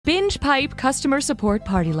Binge Pipe Customer Support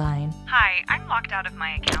Party Line. Hi, I'm locked out of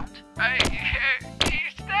my account.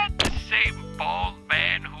 Is that the same bald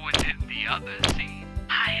man who was in the other scene?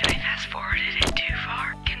 Hi, I fast-forwarded it too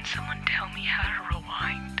far. Can someone tell me how to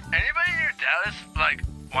rewind? Anybody in Dallas,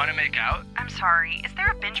 want to make out? I'm sorry, is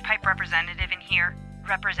there a Binge Pipe representative in here?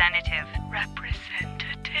 Representative.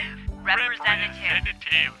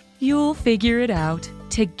 You'll figure it out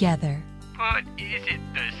together. But is it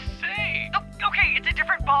the same? Oh, okay, it's a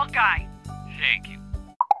different bald guy. Thank you.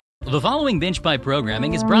 The following Binge Pipe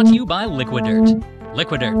programming is brought to you by Liquidirt.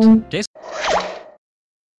 Liquidirt.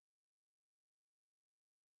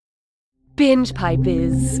 Binge Pipe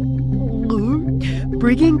is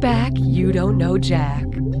bringing back You Don't Know Jack.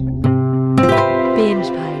 Binge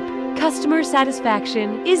Pipe. Customer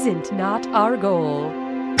satisfaction isn't not our goal.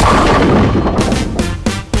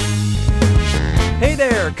 Hey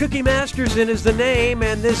there, Cookie Masterson is the name,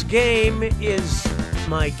 and this game is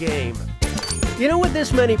my game. You know, with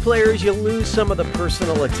this many players, you lose some of the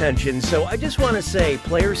personal attention, so I just want to say,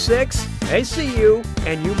 Player 6, I see you,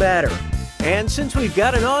 and you matter. And since we've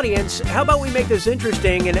got an audience, how about we make this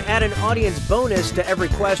interesting and add an audience bonus to every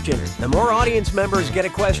question? The more audience members get a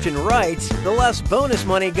question right, the less bonus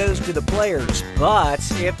money goes to the players. But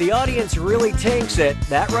if the audience really tanks it,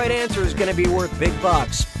 that right answer is going to be worth big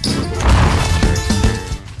bucks.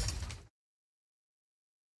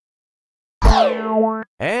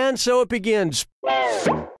 And so it begins.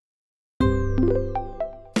 Time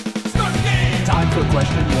for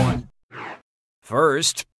question 1.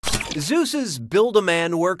 First, Zeus's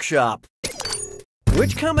Build-A-Man Workshop.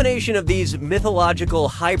 Which combination of these mythological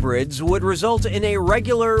hybrids would result in a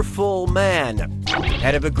regular full man?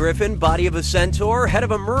 Head of a griffin, body of a centaur, head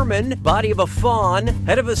of a merman, body of a faun,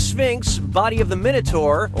 head of a sphinx, body of the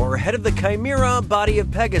minotaur, or head of the chimera, body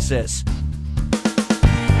of Pegasus?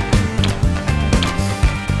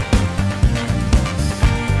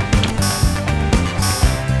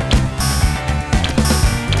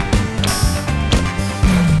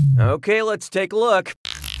 Okay, let's take a look.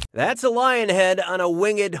 That's a lion head on a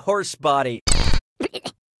winged horse body.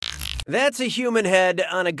 That's a human head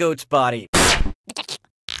on a goat's body.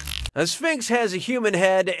 A sphinx has a human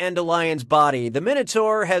head and a lion's body. The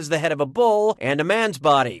minotaur has the head of a bull and a man's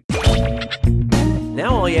body.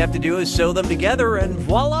 Now all you have to do is sew them together and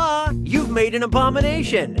voila, you've made an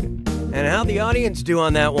abomination. And how'd the audience do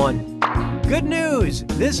on that one? Good news!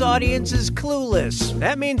 This audience is clueless.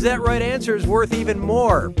 That means that right answer is worth even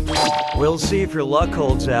more. We'll see if your luck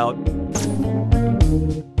holds out.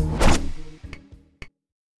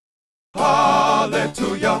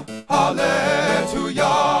 Hallelujah,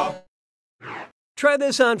 hallelujah. Try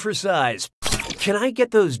this on for size. Can I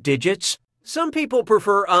get those digits? Some people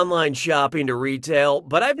prefer online shopping to retail,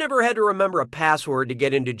 but I've never had to remember a password to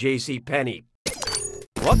get into JCPenney.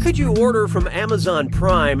 What could you order from Amazon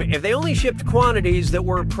Prime if they only shipped quantities that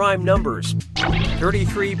were prime numbers?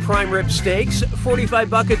 33 prime rib steaks, 45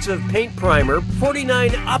 buckets of paint primer,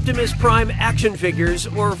 49 Optimus Prime action figures,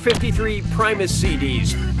 or 53 Primus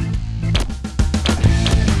CDs?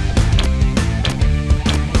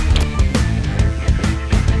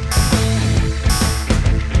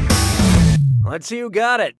 Let's see who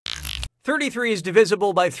got it. 33 is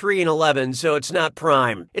divisible by 3 and 11, so it's not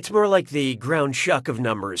prime. It's more like the ground shuck of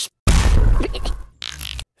numbers.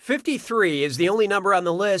 53 is the only number on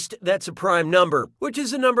the list that's a prime number, which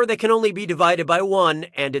is a number that can only be divided by 1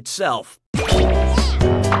 and itself.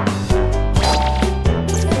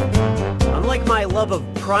 Unlike my love of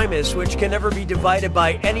Primus, which can never be divided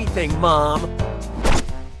by anything, Mom.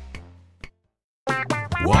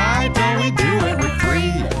 Why don't we do it with 3?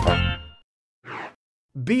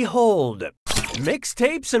 Behold,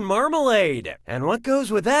 mixtapes and marmalade. And what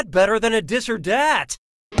goes with that better than a dis or dat?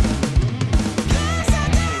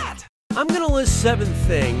 I'm gonna list 7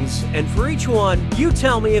 things, and for each one, you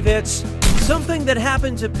tell me if it's something that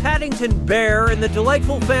happened to Paddington Bear in the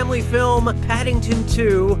delightful family film Paddington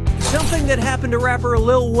 2, something that happened to rapper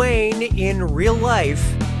Lil Wayne in real life,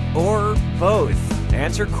 or both.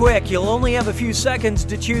 Answer quick, you'll only have a few seconds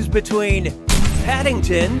to choose between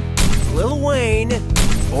Paddington, Lil Wayne,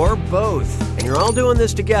 or both. And you're all doing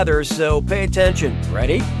this together, so pay attention.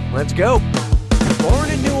 Ready? Let's go. Born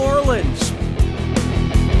in New Orleans.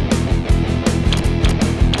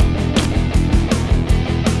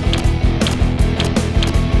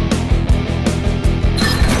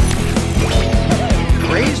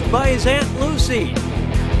 Raised by his Aunt Lucy.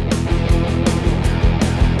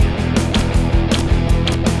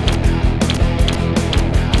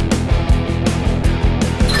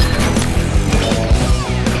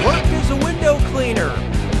 Worked as a window cleaner.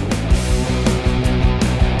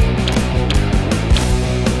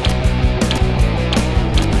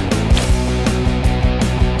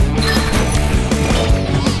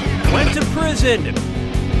 prison.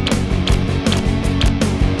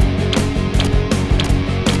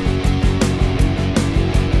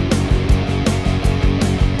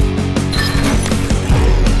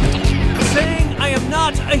 Saying I am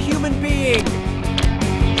not a human being.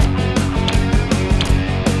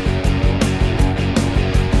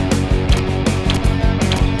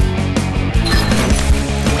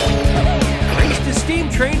 Raced a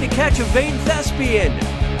steam train to catch a vain thespian.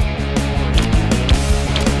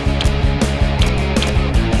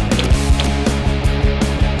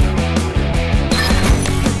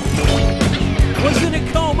 Was in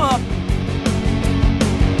a coma.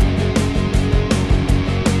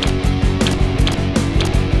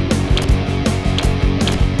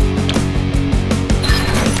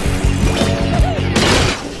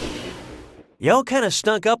 Y'all kind of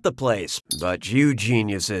stunk up the place, but you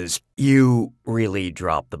geniuses, you really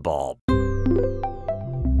dropped the ball.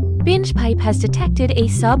 Binge Pipe has detected a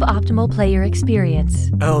suboptimal player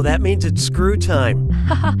experience. Oh, that means it's screw time.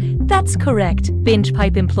 Haha, that's correct, Binge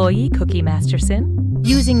Pipe employee Cookie Masterson.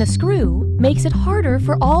 Using the screw makes it harder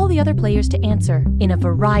for all the other players to answer in a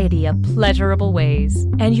variety of pleasurable ways.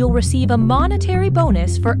 And you'll receive a monetary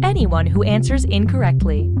bonus for anyone who answers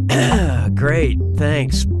incorrectly. Great,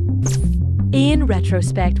 thanks. In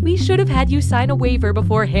retrospect, we should have had you sign a waiver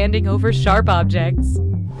before handing over sharp objects.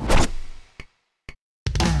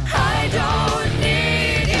 I don't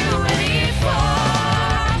need you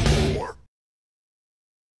anymore.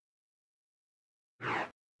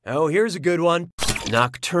 Oh, here's a good one.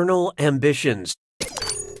 Nocturnal ambitions.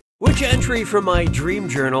 Which entry from my dream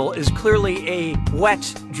journal is clearly a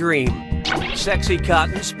wet dream? Sexy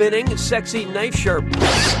cotton spinning, sexy knife sharp.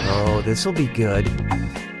 Oh, this'll be good.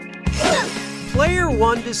 Player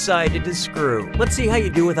 1 decided to screw. Let's see how you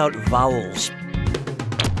do without vowels.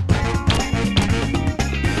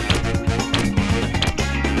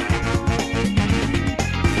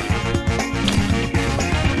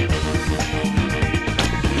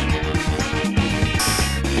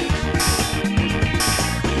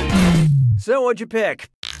 So what'd you pick?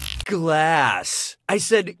 Glass. I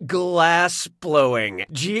said glass blowing.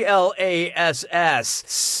 G-L-A-S-S.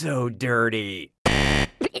 So dirty.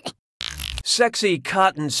 Sexy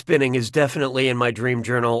cotton spinning is definitely in my dream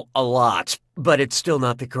journal a lot, but it's still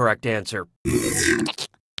not the correct answer.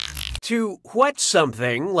 To whet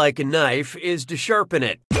something like a knife is to sharpen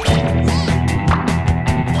it.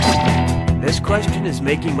 This question is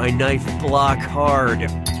making my knife block hard.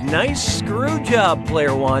 Nice screw job,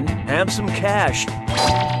 player 1. Have some cash.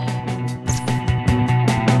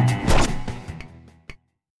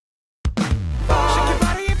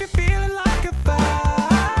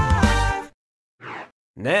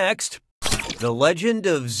 Next, The Legend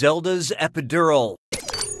of Zelda's Epidural.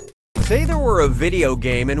 Say there were a video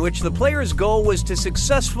game in which the player's goal was to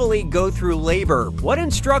successfully go through labor. What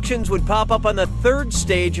instructions would pop up on the third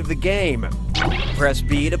stage of the game? Press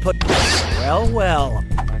B to put... Well.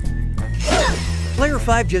 Player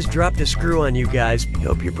 5 just dropped a screw on you guys.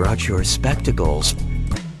 Hope you brought your spectacles.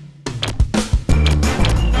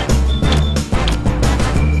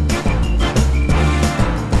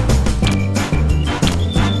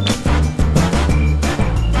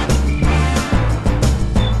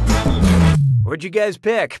 What'd you guys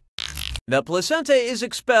pick? The placenta is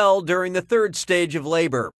expelled during the third stage of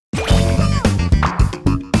labor.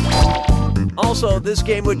 Also, this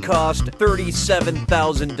game would cost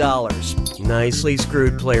 $37,000. Nicely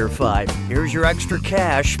screwed, player 5. Here's your extra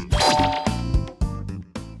cash.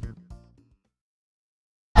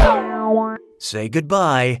 Say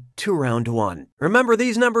goodbye to round 1. Remember,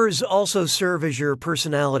 these numbers also serve as your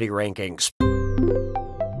personality rankings.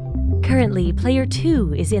 Currently, player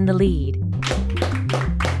 2 is in the lead.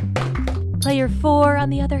 Player 4, on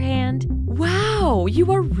the other hand, wow,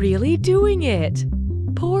 you are really doing it.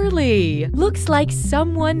 Poorly. Looks like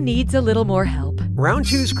someone needs a little more help. Round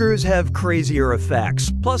 2 screws have crazier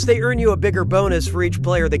effects. Plus, they earn you a bigger bonus for each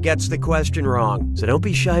player that gets the question wrong. So don't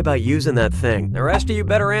be shy about using that thing. The rest of you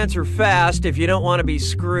better answer fast if you don't want to be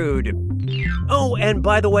screwed. Oh, and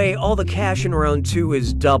by the way, all the cash in round 2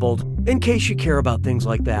 is doubled, in case you care about things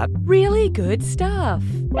like that. Really good stuff.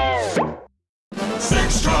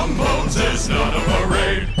 6 trombones is not a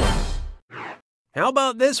parade. How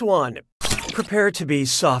about this one? Prepare to be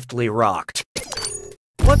softly rocked.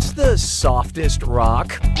 What's the softest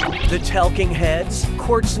rock? The Talking Heads,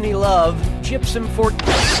 Quartzny Love, Gypsum Fort...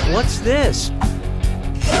 What's this?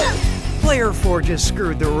 Player 4 just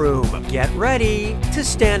screwed the room. Get ready to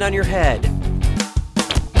stand on your head.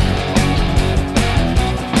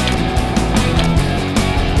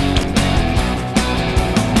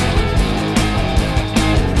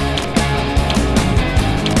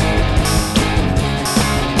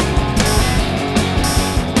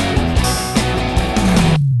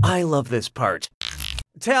 love this part.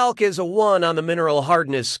 Talc is a 1 on the mineral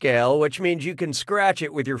hardness scale, which means you can scratch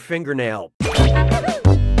it with your fingernail.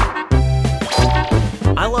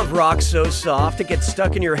 I love rock so soft it gets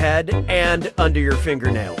stuck in your head and under your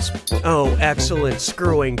fingernails. Oh, excellent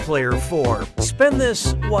screwing player 4. Spend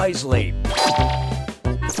this wisely.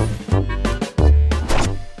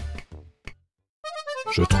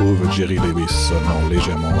 Je trouve Jerry Lewis sonnant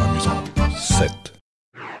légèrement amusant. 7.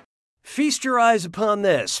 Feast your eyes upon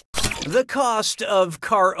this. The cost of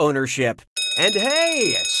car ownership. And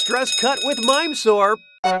hey, stress cut with Mimesore.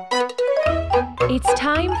 It's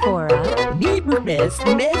time for a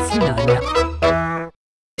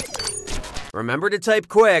Remember to type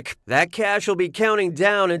quick. That cache will be counting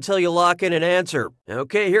down until you lock in an answer.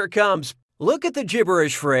 Okay, here it comes. Look at the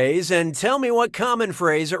gibberish phrase and tell me what common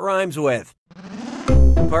phrase it rhymes with.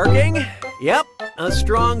 Parking? Yep, a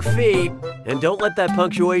strong fee. And don't let that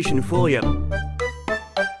punctuation fool you.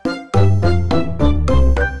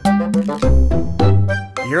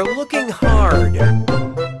 You're looking hard.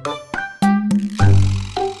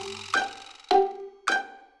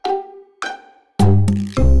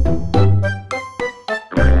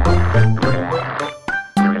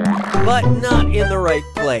 But not in the right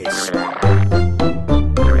place.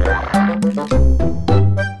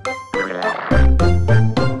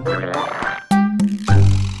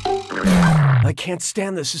 I can't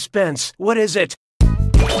stand the suspense. What is it?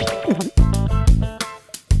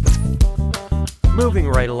 Moving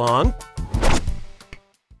right along.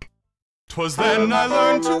 'Twas then I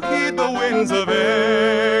learned to heed the winds of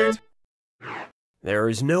age. There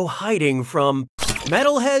is no hiding from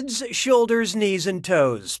metalheads, shoulders, knees, and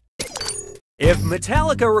toes. If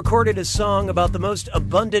Metallica recorded a song about the most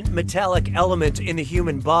abundant metallic element in the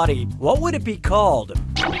human body, what would it be called?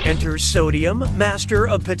 Enter sodium, master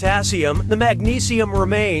of potassium, the magnesium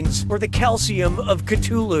remains, or the calcium of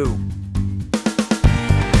Cthulhu.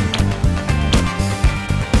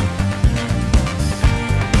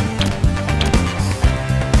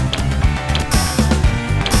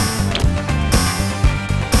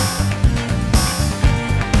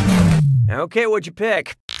 Okay, what'd you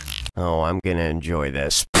pick? Oh, I'm gonna enjoy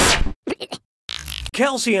this.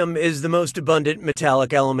 Calcium is the most abundant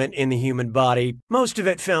metallic element in the human body, most of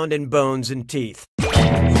it found in bones and teeth.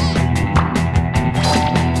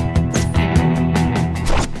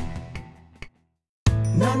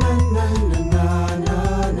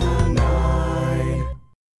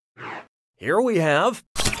 Here we have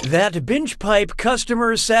that binge pipe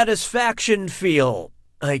customer satisfaction feel.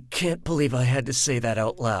 I can't believe I had to say that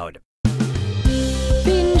out loud.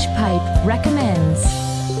 Binge Pipe recommends.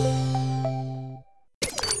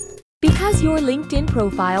 Because your LinkedIn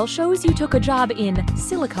profile shows you took a job in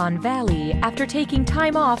Silicon Valley after taking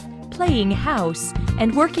time off playing house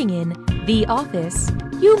and working in The Office,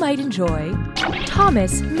 you might enjoy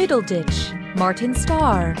Thomas Middleditch, Martin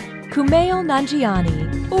Starr, Kumail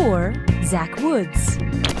Nanjiani, or Zach Woods.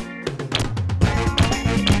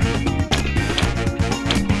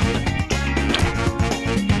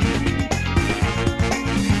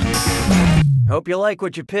 Hope you like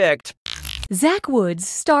what you picked. Zach Woods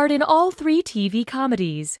starred in all 3 TV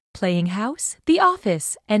comedies, Playing House, The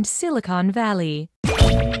Office, and Silicon Valley.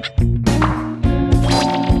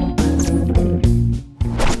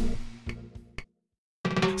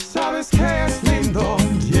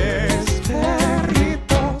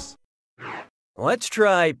 Let's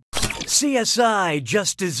try CSI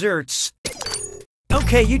Just Desserts.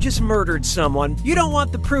 Okay, you just murdered someone. You don't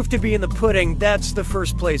want the proof to be in the pudding. That's the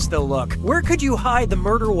first place they'll look. Where could you hide the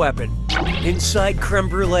murder weapon? Inside creme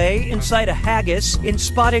brulee, inside a haggis, in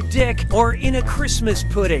spotted dick, or in a Christmas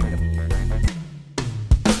pudding?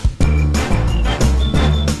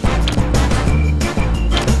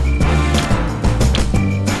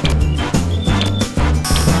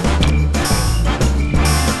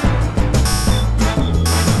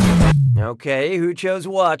 Okay, who chose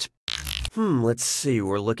what? Let's see,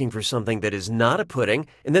 we're looking for something that is not a pudding,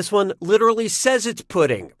 and this one literally says it's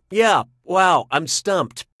pudding. Yeah, wow, I'm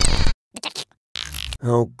stumped.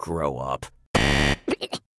 Oh, grow up.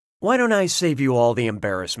 Why don't I save you all the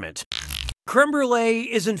embarrassment? Creme brulee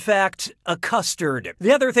is in fact a custard.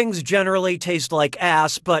 The other things generally taste like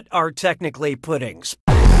ass, but are technically puddings.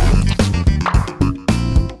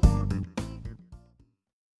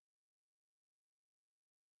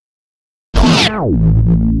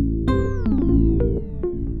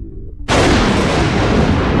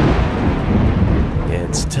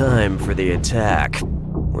 It's time for the attack.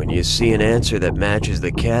 When you see an answer that matches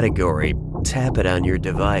the category, tap it on your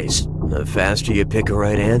device. The faster you pick a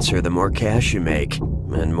right answer, the more cash you make.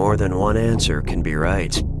 and more than one answer can be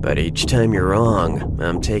right. But each time you're wrong,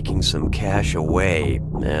 I'm taking some cash away.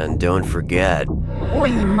 And don't forget,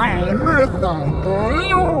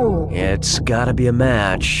 it's gotta be a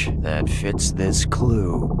match that fits this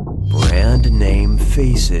clue. Brand name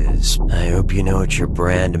faces. I hope you know what your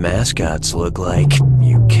brand mascots look like,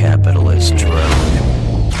 you capitalist drone.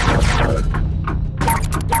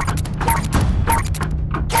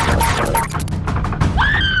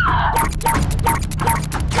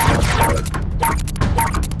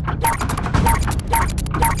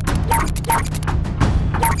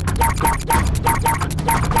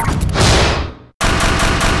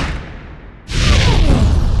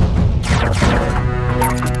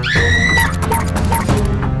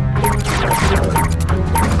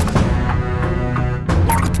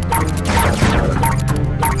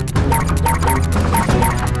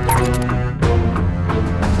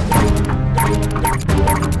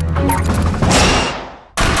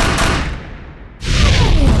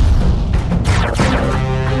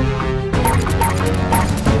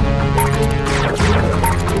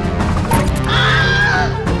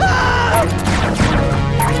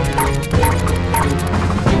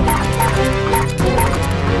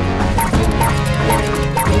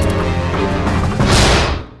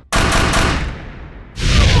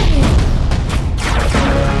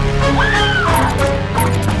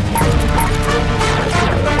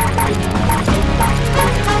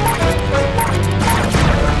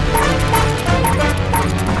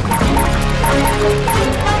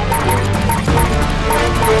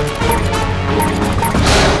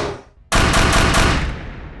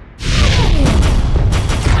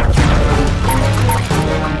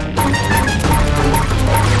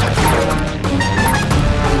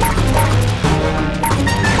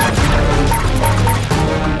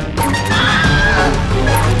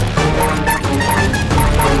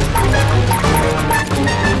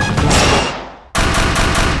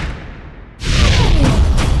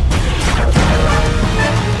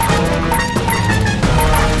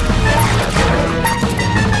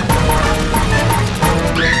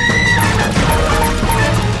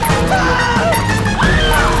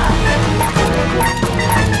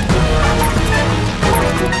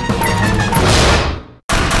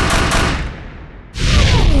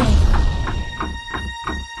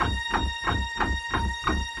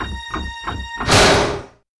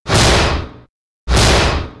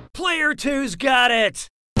 Player 2's got it!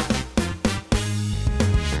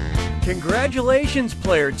 Congratulations,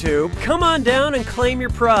 Player 2. Come on down and claim your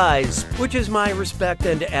prize, which is my respect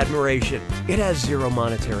and admiration. It has zero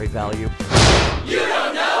monetary value. You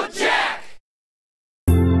don't know Jack!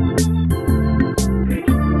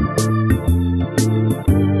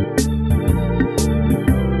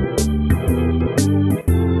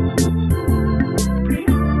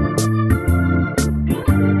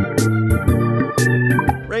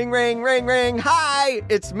 Ring, ring, ring. Hi,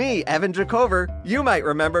 it's me, Evan Jacover. You might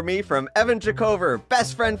remember me from Evan Jacover,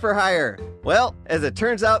 Best Friend for Hire. Well, as it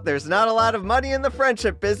turns out, there's not a lot of money in the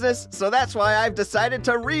friendship business, so that's why I've decided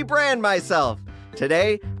to rebrand myself.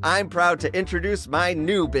 Today, I'm proud to introduce my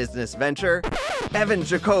new business venture, Evan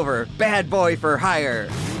Jacover, Bad Boy for Hire.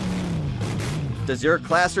 Does your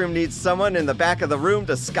classroom need someone in the back of the room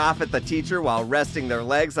to scoff at the teacher while resting their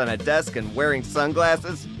legs on a desk and wearing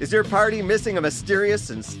sunglasses? Is your party missing a mysterious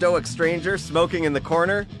and stoic stranger smoking in the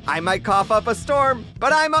corner? I might cough up a storm,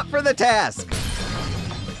 but I'm up for the task.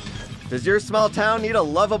 Does your small town need a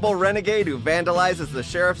lovable renegade who vandalizes the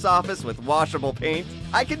sheriff's office with washable paint?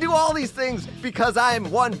 I can do all these things because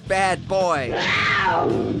I'm one bad boy.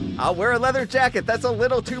 I'll wear a leather jacket that's a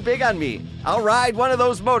little too big on me. I'll ride one of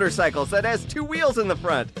those motorcycles that has 2 wheels in the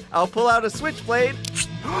front. I'll pull out a switchblade.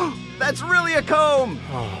 That's really a comb.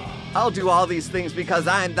 I'll do all these things because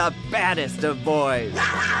I'm the baddest of boys.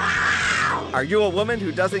 Are you a woman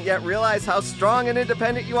who doesn't yet realize how strong and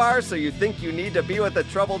independent you are, so you think you need to be with a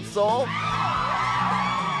troubled soul?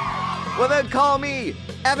 Well then call me,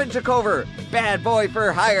 Evan Jacover, Bad Boy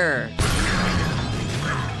for Hire.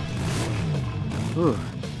 Whew.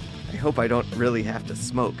 I hope I don't really have to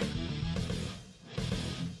smoke.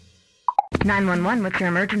 911, what's your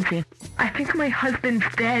emergency? I think my husband's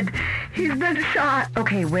dead. He's been shot.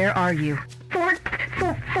 Okay, where are you?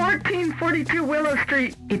 1442 Willow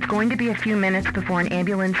Street. It's going to be a few minutes before an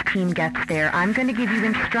ambulance team gets there. I'm going to give you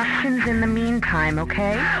instructions in the meantime,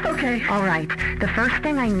 okay? Okay. All right. The first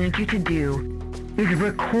thing I need you to do is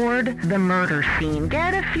record the murder scene.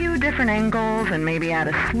 Get a few different angles and maybe add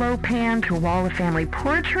a slow pan to a wall of family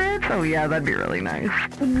portraits. Oh yeah, that'd be really nice.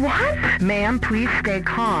 What? Ma'am, please stay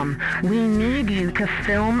calm. We need you to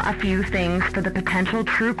film a few things for the potential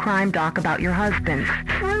true crime doc about your husband.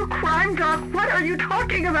 True crime? time, Doc. What are you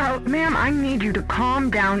talking about? Ma'am, I need you to calm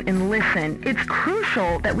down and listen. It's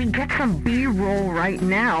crucial that we get some B-roll right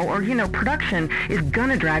now, or, production is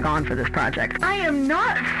gonna drag on for this project. I am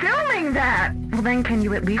not filming that! Well, then can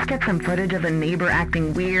you at least get some footage of a neighbor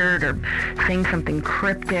acting weird, or saying something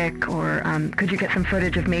cryptic, or could you get some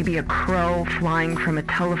footage of maybe a crow flying from a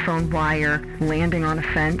telephone wire, landing on a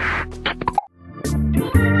fence?